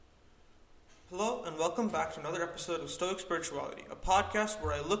Hello, and welcome back to another episode of Stoic Spirituality, a podcast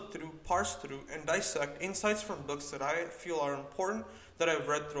where I look through, parse through, and dissect insights from books that I feel are important that I've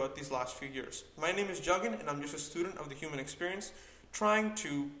read throughout these last few years. My name is Jagan, and I'm just a student of the human experience, trying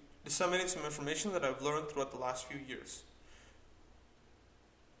to disseminate some information that I've learned throughout the last few years.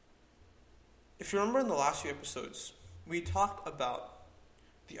 If you remember in the last few episodes, we talked about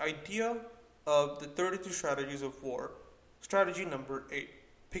the idea of the 32 strategies of war, strategy number 8.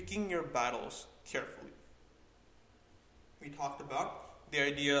 Picking your battles carefully. We talked about the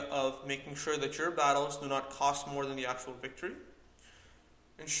idea of making sure that your battles do not cost more than the actual victory,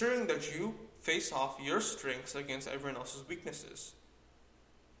 ensuring that you face off your strengths against everyone else's weaknesses,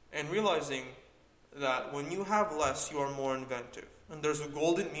 and realizing that when you have less, you are more inventive, and there's a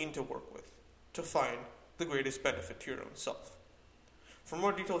golden mean to work with to find the greatest benefit to your own self. For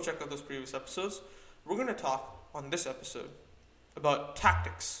more detailed, check out those previous episodes. We're going to talk on this episode about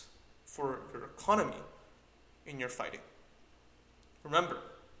tactics for your economy in your fighting. Remember,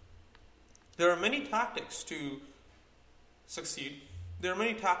 there are many tactics to succeed. There are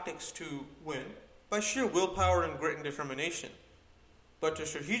many tactics to win by sheer willpower and grit and determination. But to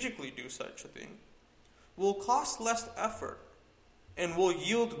strategically do such a thing will cost less effort and will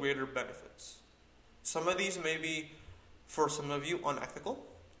yield greater benefits. Some of these may be, for some of you, unethical.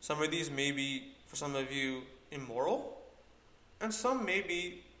 Some of these may be, for some of you, immoral. And some may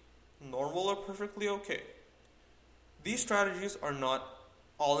be normal or perfectly okay. These strategies are not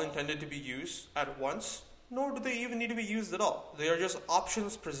all intended to be used at once, nor do they even need to be used at all. They are just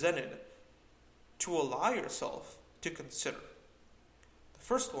options presented to allow yourself to consider. The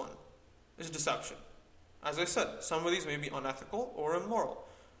first one is deception. As I said, some of these may be unethical or immoral.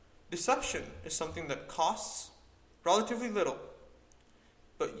 Deception is something that costs relatively little,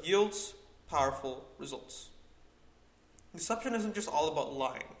 but yields powerful results. Deception isn't just all about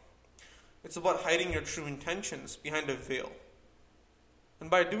lying. It's about hiding your true intentions behind a veil. And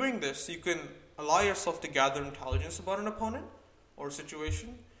by doing this, you can allow yourself to gather intelligence about an opponent or a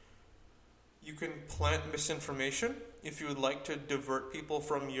situation. You can plant misinformation if you would like to divert people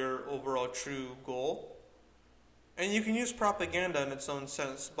from your overall true goal. And you can use propaganda in its own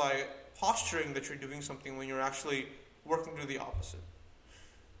sense by posturing that you're doing something when you're actually working to the opposite.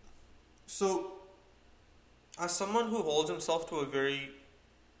 So, as someone who holds himself to a very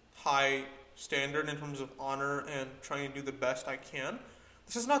high standard in terms of honor and trying to do the best I can,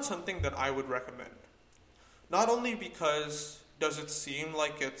 this is not something that I would recommend. Not only because does it seem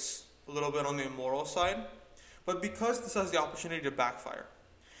like it's a little bit on the immoral side, but because this has the opportunity to backfire.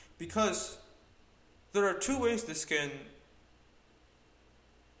 Because there are two ways this can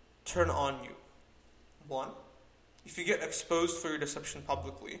turn on you. One, if you get exposed for your deception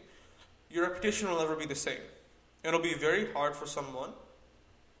publicly, your reputation will never be the same. It'll be very hard for someone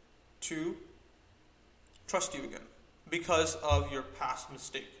to trust you again because of your past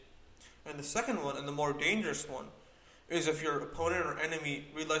mistake. And the second one, and the more dangerous one, is if your opponent or enemy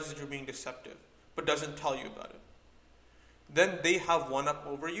realizes you're being deceptive but doesn't tell you about it. Then they have one up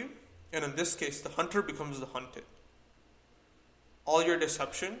over you, and in this case, the hunter becomes the hunted. All your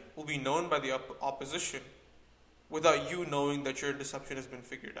deception will be known by the opposition without you knowing that your deception has been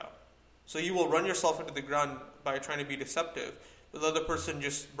figured out. So you will run yourself into the ground by trying to be deceptive, but the other person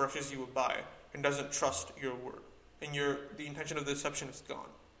just brushes you by and doesn't trust your word. And the intention of the deception is gone.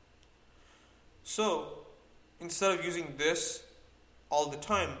 So, instead of using this all the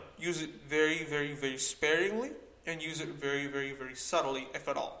time, use it very, very, very sparingly and use it very, very, very subtly, if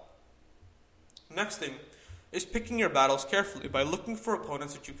at all. Next thing is picking your battles carefully by looking for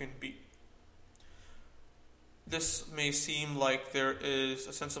opponents that you can beat. This may seem like there is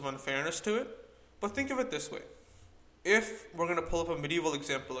a sense of unfairness to it, but think of it this way. If we're going to pull up a medieval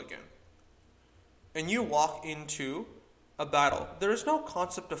example again, and you walk into a battle, there is no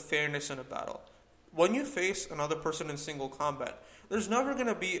concept of fairness in a battle. When you face another person in single combat, there's never going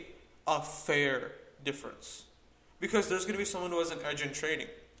to be a fair difference. Because there's going to be someone who has an edge in training,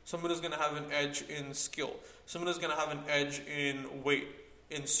 someone who's going to have an edge in skill, someone who's going to have an edge in weight,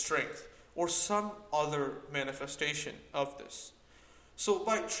 in strength, or some other manifestation of this. So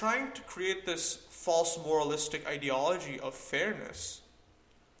by trying to create this false moralistic ideology of fairness,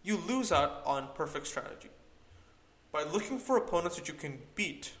 you lose out on perfect strategy. By looking for opponents that you can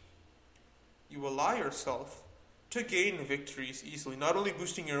beat, you allow yourself to gain victories easily, not only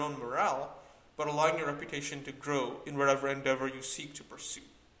boosting your own morale, but allowing your reputation to grow in whatever endeavor you seek to pursue.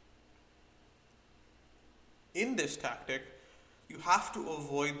 In this tactic, you have to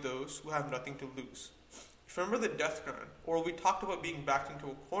avoid those who have nothing to lose. If you remember the death grind, or we talked about being backed into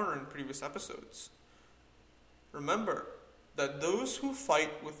a corner in previous episodes, remember that those who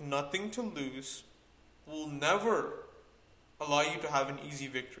fight with nothing to lose will never allow you to have an easy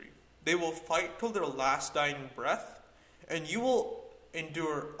victory. They will fight till their last dying breath, and you will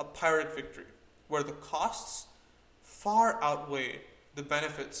endure a Pyrrhic victory, where the costs far outweigh the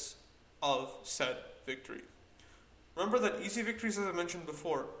benefits of said victory. Remember that easy victories, as I mentioned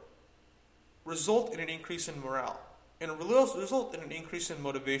before, result in an increase in morale, and result in an increase in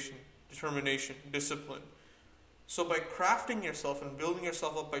motivation, determination, discipline. So by crafting yourself and building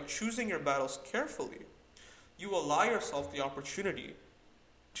yourself up, by choosing your battles carefully, you allow yourself the opportunity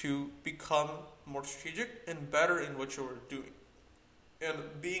to become more strategic and better in what you are doing, and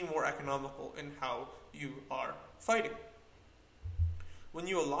being more economical in how you are fighting. When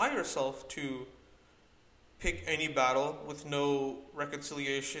you allow yourself to pick any battle with no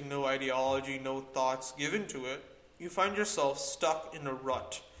reconciliation, no ideology, no thoughts given to it, you find yourself stuck in a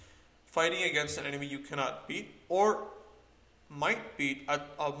rut, fighting against an enemy you cannot beat, or might beat at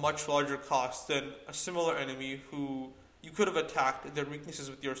a much larger cost than a similar enemy who you could have attacked their weaknesses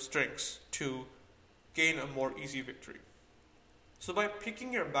with your strengths to gain a more easy victory. So by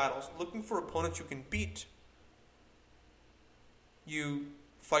picking your battles, looking for opponents you can beat, you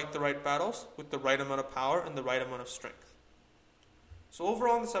fight the right battles with the right amount of power and the right amount of strength. So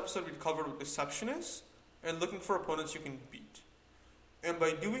overall in this episode, we covered what deception is and looking for opponents you can beat. And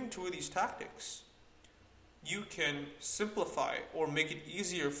by doing two of these tactics, you can simplify or make it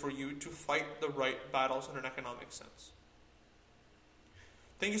easier for you to fight the right battles in an economic sense.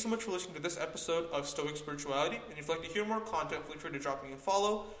 Thank you so much for listening to this episode of Stoic Spirituality. And if you'd like to hear more content, feel free to drop me a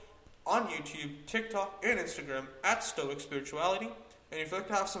follow on YouTube, TikTok, and Instagram at Stoic Spirituality. And if you'd like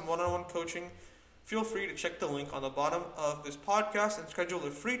to have some one-on-one coaching, feel free to check the link on the bottom of this podcast and schedule a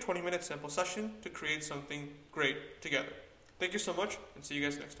free 20-minute sample session to create something great together. Thank you so much, and see you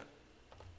guys next time.